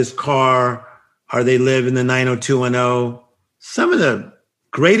drive this car, or they live in the 90210. Some of the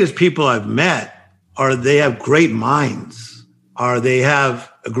greatest people I've met are they have great minds, or they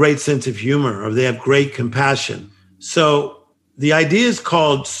have a great sense of humor, or they have great compassion. So the idea is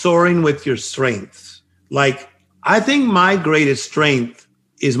called soaring with your strengths. Like, I think my greatest strength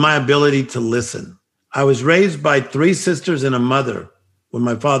is my ability to listen. I was raised by 3 sisters and a mother when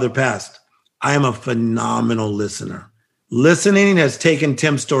my father passed. I am a phenomenal listener. Listening has taken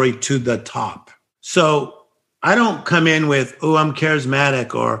Tim Storey to the top. So I don't come in with, oh, I'm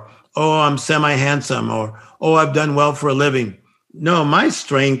charismatic, or, oh, I'm semi-handsome, or, oh, I've done well for a living. No, my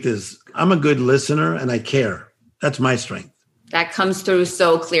strength is I'm a good listener and I care. That's my strength. That comes through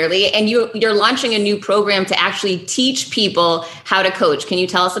so clearly. And you're launching a new program to actually teach people how to coach. Can you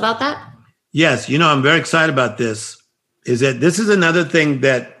tell us about that? Yes, I'm very excited about this, is that this is another thing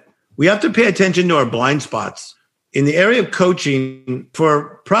that we have to pay attention to our blind spots. In the area of coaching,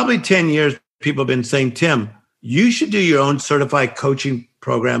 for probably 10 years, people have been saying, Tim, you should do your own certified coaching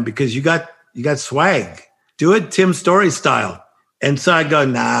program because you got swag. Do it Tim Storey style. And so I go,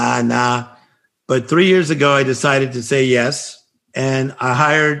 nah. But 3 years ago, I decided to say yes. And I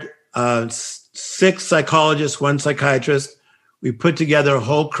hired 6 psychologists, 1 psychiatrist. We put together a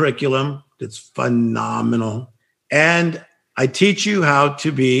whole curriculum that's phenomenal. And I teach you how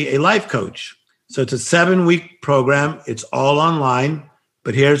to be a life coach. So it's a 7-week program. It's all online.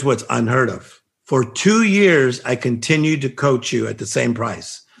 But here's what's unheard of. For 2 years, I continued to coach you at the same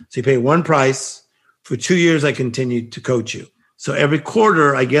price. So you pay one price. For 2 years, I continued to coach you. So every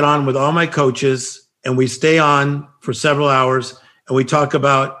quarter, I get on with all my coaches and we stay on for several hours and we talk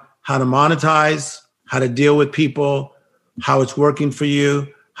about how to monetize, how to deal with people, how it's working for you,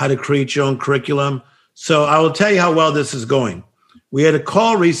 how to create your own curriculum. So I will tell you how well this is going. We had a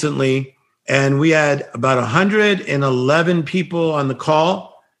call recently and we had about 111 people on the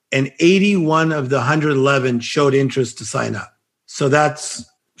call and 81 of the 111 showed interest to sign up. So that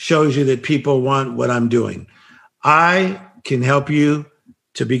shows you that people want what I'm doing. I can help you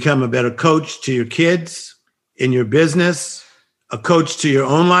to become a better coach to your kids, in your business, a coach to your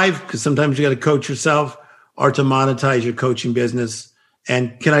own life, because sometimes you got to coach yourself, or to monetize your coaching business.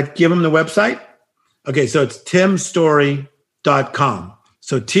 And can I give them the website? Okay, so it's timstorey.com.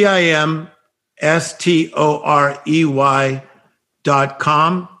 So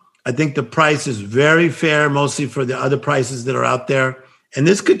timstorey.com. I think the price is very fair, mostly for the other prices that are out there. And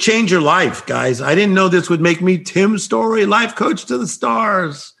this could change your life, guys. I didn't know this would make me Tim Storey, life coach to the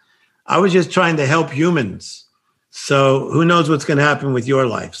stars. I was just trying to help humans. So who knows what's going to happen with your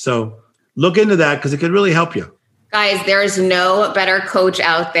life. So look into that because it could really help you. Guys, there's no better coach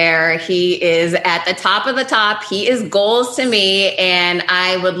out there. He is at the top of the top. He is goals to me. And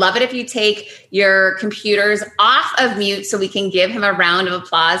I would love it if you take your computers off of mute so we can give him a round of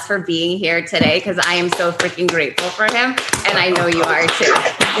applause for being here today, because I am so freaking grateful for him. And I know you are too.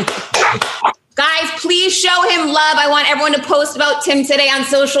 Guys, please show him love. I want everyone to post about Tim today on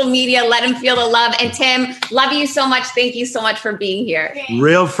social media. Let him feel the love. And Tim, love you so much. Thank you so much for being here.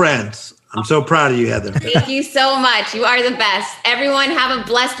 Real friends. I'm so proud of you, Heather. Thank you so much. You are the best. Everyone have a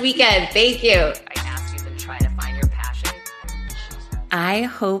blessed weekend. Thank you. I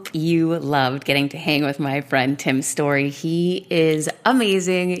hope you loved getting to hang with my friend Tim Storey. He is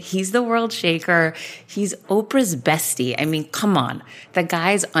amazing. He's the world shaker. He's Oprah's bestie. I mean, come on. The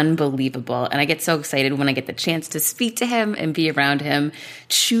guy's unbelievable. And I get so excited when I get the chance to speak to him and be around him.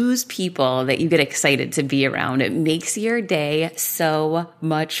 Choose people that you get excited to be around. It makes your day so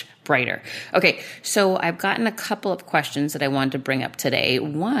much brighter. Okay, so I've gotten a couple of questions that I wanted to bring up today.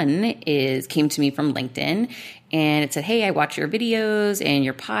 One came to me from LinkedIn, and it said, hey, I watch your videos and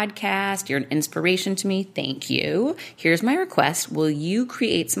your podcast. You're an inspiration to me. Thank you. Here's my request. Will you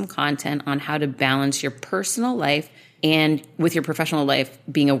create some content on how to balance your personal life and with your professional life,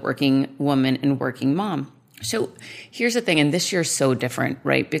 being a working woman and working mom? So here's the thing, and this year's so different,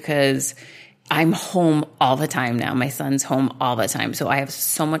 right? Because I'm home all the time now. My son's home all the time. So I have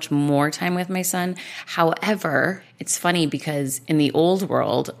so much more time with my son. However, it's funny because in the old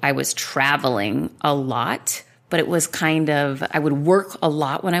world, I was traveling a lot, but it was kind of, I would work a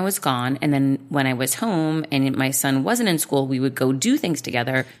lot when I was gone. And then when I was home and my son wasn't in school, we would go do things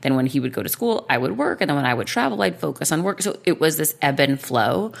together. Then when he would go to school, I would work. And then when I would travel, I'd focus on work. So it was this ebb and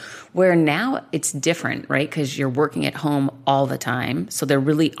flow, where now it's different, right? Because you're working at home all the time. So there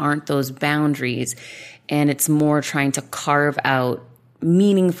really aren't those boundaries. And it's more trying to carve out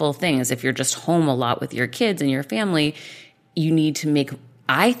meaningful things. If you're just home a lot with your kids and your family, you need to make,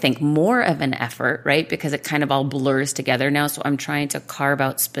 I think, more of an effort, right? Because it kind of all blurs together now. So I'm trying to carve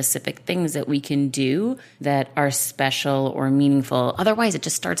out specific things that we can do that are special or meaningful. Otherwise, it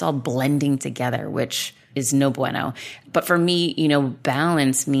just starts all blending together, which is no bueno. But for me,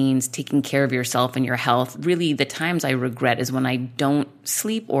 balance means taking care of yourself and your health. Really, the times I regret is when I don't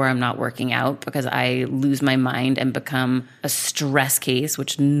sleep or I'm not working out, because I lose my mind and become a stress case,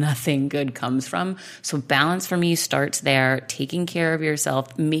 which nothing good comes from. So balance for me starts there, taking care of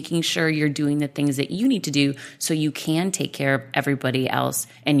yourself, making sure you're doing the things that you need to do so you can take care of everybody else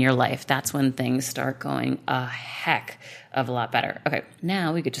in your life. That's when things start going a heck of a lot better. Okay,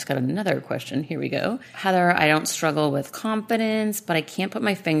 now we could just got another question. Here we go. Heather, I don't struggle with with confidence, but I can't put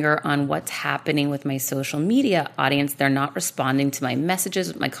my finger on what's happening with my social media audience. They're not responding to my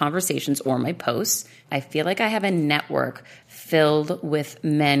messages, my conversations, or my posts. I feel like I have a network filled with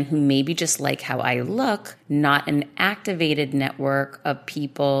men who maybe just like how I look, not an activated network of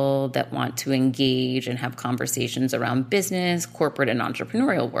people that want to engage and have conversations around business, corporate, and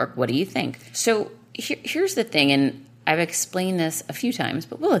entrepreneurial work. What do you think? So here's the thing, and I've explained this a few times,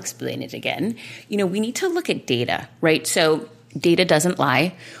 but we'll explain it again. We need to look at data, right? So data doesn't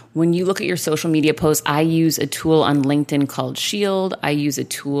lie. When you look at your social media posts, I use a tool on LinkedIn called Shield. I use a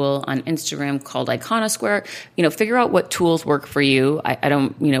tool on Instagram called Iconosquare. Figure out what tools work for you. I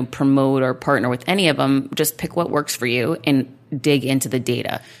don't, promote or partner with any of them. Just pick what works for you and dig into the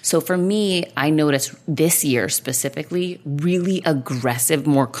data. So for me, I noticed this year specifically, really aggressive,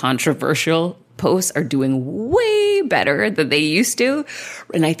 more controversial posts are doing way better than they used to.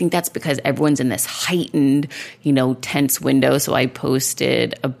 And I think that's because everyone's in this heightened, tense window. So I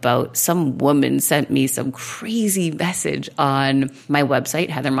posted about some woman sent me some crazy message on my website,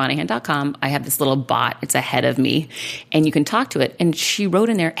 heathermonahan.com. I have this little bot. It's ahead of me and you can talk to it. And she wrote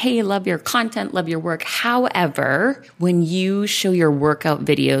in there, "Hey, love your content, love your work. However, when you show your workout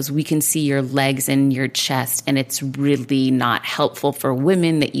videos, we can see your legs and your chest. And it's really not helpful for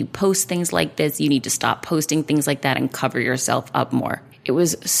women that you post things like this. You need to stop posting things like that and cover yourself up more." It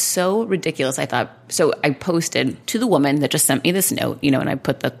was so ridiculous. I thought, so I posted to the woman that just sent me this note, and I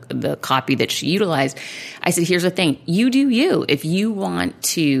put the copy that she utilized. I said, here's the thing. You do you. If you want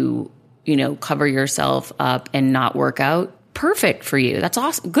to, cover yourself up and not work out, perfect for you. That's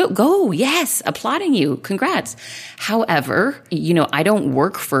awesome. Go. Yes. Applauding you. Congrats. However, I don't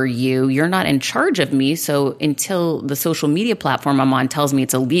work for you. You're not in charge of me. So until the social media platform I'm on tells me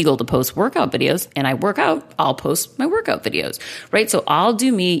it's illegal to post workout videos and I work out, I'll post my workout videos, right? So I'll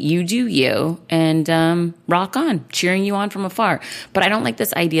do me, you do you, and rock on, cheering you on from afar. But I don't like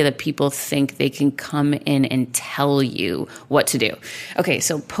this idea that people think they can come in and tell you what to do. Okay.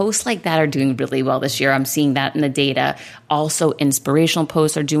 So posts like that are doing really well this year. I'm seeing that in the data. Also, inspirational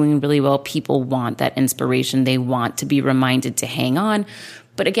posts are doing really well. People want that inspiration. They want to be reminded to hang on.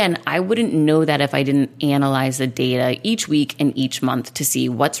 But again, I wouldn't know that if I didn't analyze the data each week and each month to see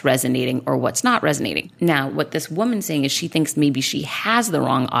what's resonating or what's not resonating. Now, what this woman's saying is she thinks maybe she has the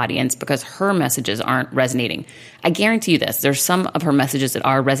wrong audience because her messages aren't resonating. I guarantee you this. There's some of her messages that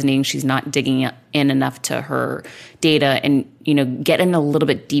are resonating. She's not digging in enough to her data and, get in a little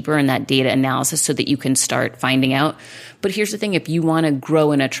bit deeper in that data analysis so that you can start finding out. But here's the thing. If you want to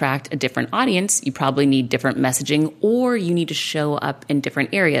grow and attract a different audience, you probably need different messaging or you need to show up in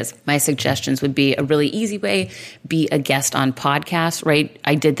different areas. My suggestions would be a really easy way, be a guest on podcasts, right?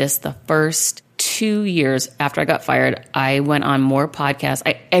 I did this the first 2 years after I got fired. I went on more podcasts.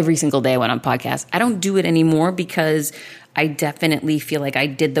 Every single day I went on podcasts. I don't do it anymore because I definitely feel like I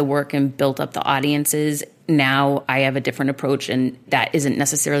did the work and built up the audiences. Now I have a different approach and that isn't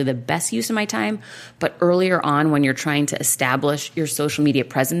necessarily the best use of my time. But earlier on when you're trying to establish your social media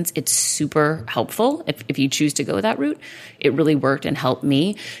presence, it's super helpful if you choose to go that route. It really worked and helped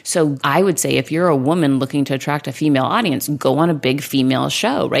me. So I would say if you're a woman looking to attract a female audience, go on a big female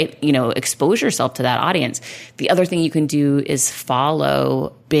show, right? Expose yourself to that audience. The other thing you can do is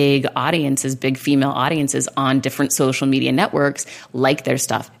follow big audiences, big female audiences on different social media networks, like their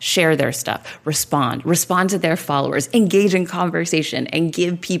stuff, share their stuff, respond to their followers, engage in conversation, and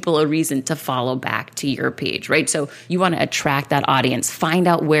give people a reason to follow back to your page, right? So you want to attract that audience, find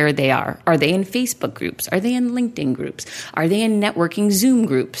out where they are. Are they in Facebook groups? Are they in LinkedIn groups? Are they in networking Zoom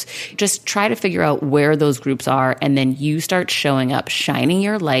groups? Just try to figure out where those groups are, and then you start showing up, shining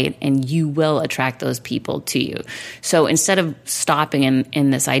your light, and you will attract those people to you. So instead of stopping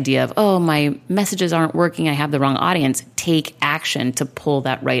in this idea of, oh, my messages aren't working, I have the wrong audience, take action to pull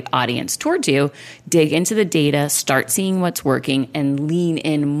that right audience towards you. Dig into the data, start seeing what's working, and lean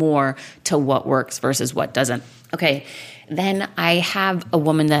in more to what works versus what doesn't. Okay. Then I have a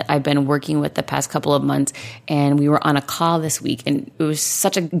woman that I've been working with the past couple of months, and we were on a call this week, and it was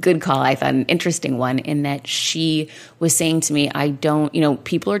such a good call. I thought an interesting one in that she was saying to me,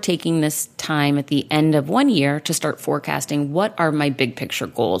 people are taking this time at the end of one year to start forecasting what are my big picture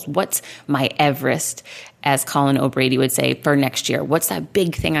goals? What's my Everest, as Colin O'Brady would say, for next year? What's that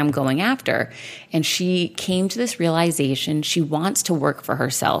big thing I'm going after? And she came to this realization she wants to work for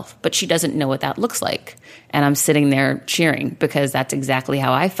herself, but she doesn't know what that looks like. And I'm sitting there cheering because that's exactly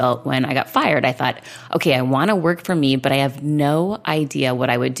how I felt when I got fired. I thought, okay, I want to work for me, but I have no idea what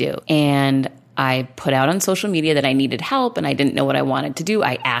I would do. And I put out on social media that I needed help and I didn't know what I wanted to do.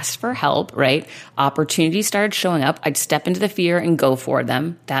 I asked for help, right? Opportunities started showing up. I'd step into the fear and go for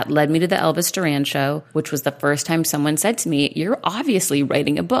them. That led me to the Elvis Duran show, which was the first time someone said to me, "You're obviously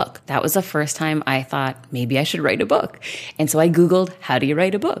writing a book." That was the first time I thought, maybe I should write a book. And so I Googled, how do you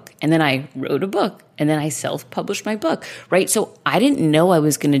write a book? And then I wrote a book. And then I self-published my book, right? So I didn't know I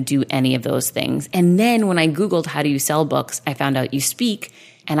was going to do any of those things. And then when I Googled, how do you sell books, I found out you speak.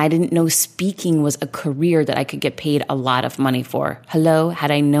 And I didn't know speaking was a career that I could get paid a lot of money for. Hello,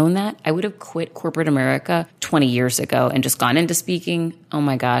 had I known that, I would have quit corporate America 20 years ago and just gone into speaking. Oh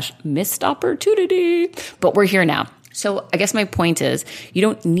my gosh, missed opportunity. But we're here now. So I guess my point is, you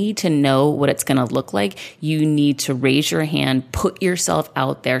don't need to know what it's going to look like. You need to raise your hand, put yourself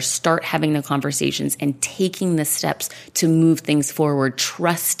out there, start having the conversations and taking the steps to move things forward,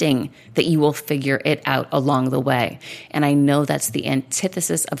 trusting that you will figure it out along the way. And I know that's the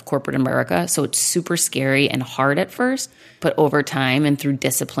antithesis of corporate America. So it's super scary and hard at first, but over time and through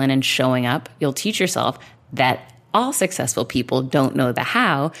discipline and showing up, you'll teach yourself that all successful people don't know the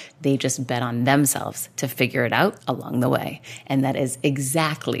how, they just bet on themselves to figure it out along the way. And that is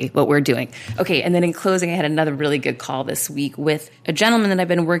exactly what we're doing. Okay, and then in closing, I had another really good call this week with a gentleman that I've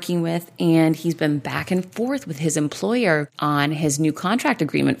been working with, and he's been back and forth with his employer on his new contract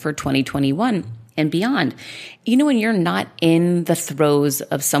agreement for 2021. And beyond. You know, when you're not in the throes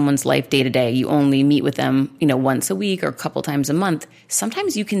of someone's life day to day, you only meet with them, once a week or a couple times a month.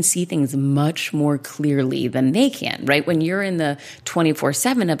 Sometimes you can see things much more clearly than they can, right? When you're in the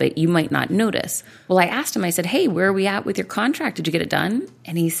 24/7 of it, you might not notice. Well, I asked him, I said, "Hey, where are we at with your contract? Did you get it done?"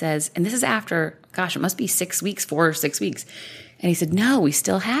 And he says, and this is after, gosh, it must be 6 weeks, 4 or 6 weeks. And he said, "No, we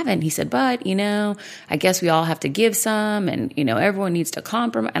still haven't." He said, "But, I guess we all have to give some and, everyone needs to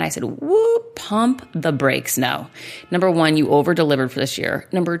compromise." And I said, "Whoop, pump the brakes now. Number one, you over-delivered for this year.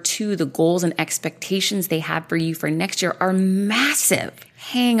 Number two, the goals and expectations they have for you for next year are massive.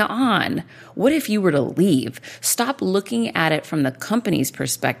 Hang on. What if you were to leave? Stop looking at it from the company's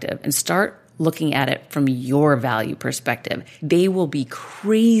perspective and start looking at it from your value perspective. They will be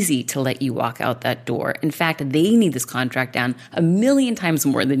crazy to let you walk out that door. In fact, they need this contract down 1,000,000 times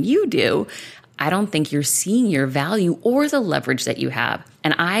more than you do. I don't think you're seeing your value or the leverage that you have."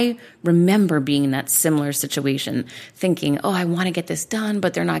 And I remember being in that similar situation, thinking, "Oh, I want to get this done,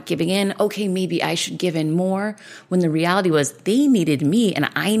 but they're not giving in. Okay, maybe I should give in more." When the reality was they needed me and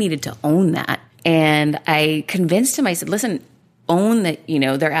I needed to own that. And I convinced him, I said, "Listen, own that,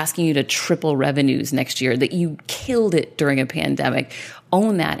 they're asking you to triple revenues next year, that you killed it during a pandemic.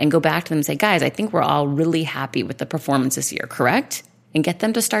 Own that and go back to them and say, guys, I think we're all really happy with the performance this year, correct?" And get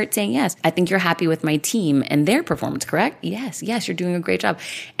them to start saying, "Yes, I think you're happy with my team and their performance, correct? Yes, you're doing a great job.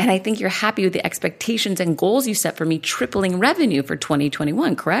 And I think you're happy with the expectations and goals you set for me, tripling revenue for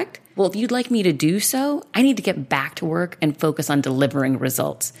 2021, correct? Well, if you'd like me to do so, I need to get back to work and focus on delivering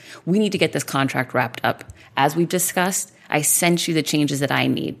results. We need to get this contract wrapped up. As we've discussed, I sent you the changes that I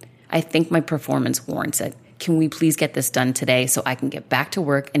need. I think my performance warrants it. Can we please get this done today so I can get back to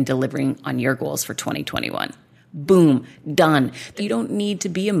work and delivering on your goals for 2021? Boom, done. You don't need to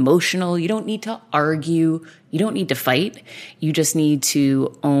be emotional. You don't need to argue. You don't need to fight. You just need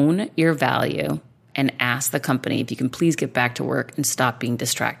to own your value and ask the company if you can please get back to work and stop being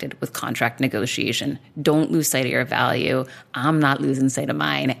distracted with contract negotiation. Don't lose sight of your value. I'm not losing sight of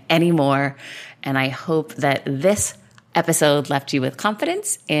mine anymore. And I hope that this episode left you with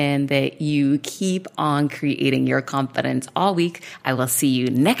confidence and that you keep on creating your confidence all week. I will see you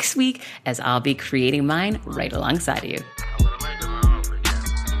next week as I'll be creating mine right alongside you.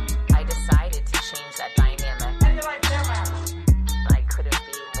 I decided to change that dynamic. I couldn't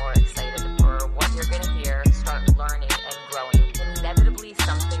be more excited for what you're going to hear, start learning and growing. Inevitably,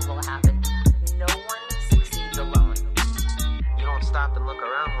 something will happen. No one succeeds alone. You don't stop and look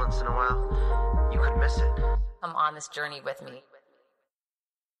around once in a while, you could miss it. Come on this journey with me.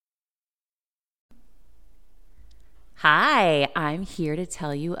 Hi, I'm here to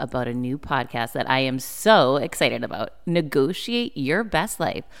tell you about a new podcast that I am so excited about, Negotiate Your Best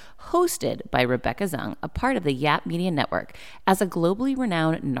Life, hosted by Rebecca Zung, a part of the Yap Media Network. As a globally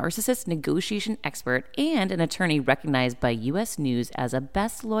renowned narcissist negotiation expert and an attorney recognized by U.S. News as a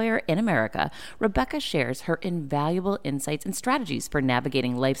best lawyer in America, Rebecca shares her invaluable insights and strategies for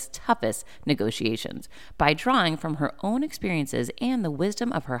navigating life's toughest negotiations. By drawing from her own experiences and the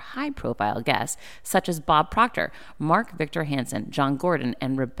wisdom of her high-profile guests, such as Bob Proctor, Mark Victor Hansen, John Gordon,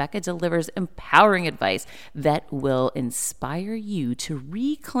 and Rebecca delivers empowering advice that will inspire you to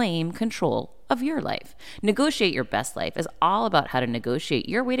reclaim control of your life. Negotiate Your Best Life is all about how to negotiate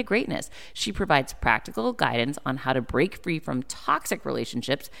your way to greatness. She provides practical guidance on how to break free from toxic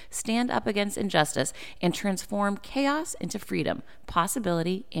relationships, stand up against injustice, and transform chaos into freedom,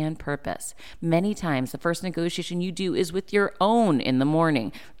 possibility, and purpose. Many times, the first negotiation you do is with your own in the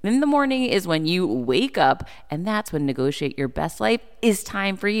morning. In the morning is when you wake up, and that's when Negotiate Your Best Life is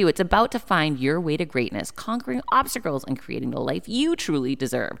time for you. It's about to find your way to greatness, conquering obstacles, and creating the life you truly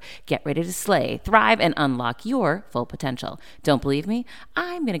deserve. Get ready to slay, thrive, and unlock your full potential. Don't believe me?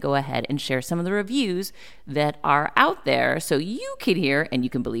 I'm going to go ahead and share some of the reviews that are out there so you can hear and you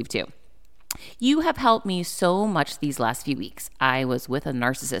can believe too. You have helped me so much these last few weeks. I was with a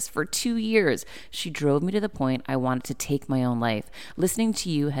narcissist for 2 years. She drove me to the point I wanted to take my own life. Listening to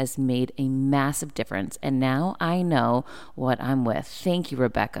you has made a massive difference, and now I know what I'm with. Thank you,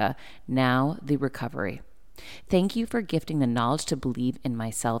 Rebecca. Now the recovery. Thank you for gifting the knowledge to believe in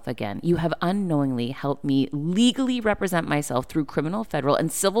myself again. You have unknowingly helped me legally represent myself through criminal, federal,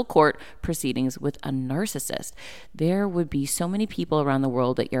 and civil court proceedings with a narcissist. There would be so many people around the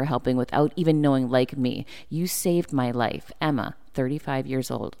world that you're helping without even knowing, like me. You saved my life. Emma, 35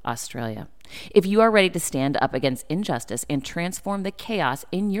 years old, Australia. If you are ready to stand up against injustice and transform the chaos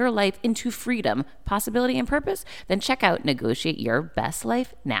in your life into freedom, possibility, and purpose, then check out Negotiate Your Best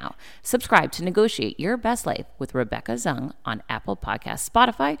Life now. Subscribe to Negotiate Your Best Life with Rebecca Zung on Apple Podcasts,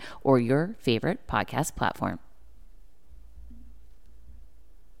 Spotify, or your favorite podcast platform.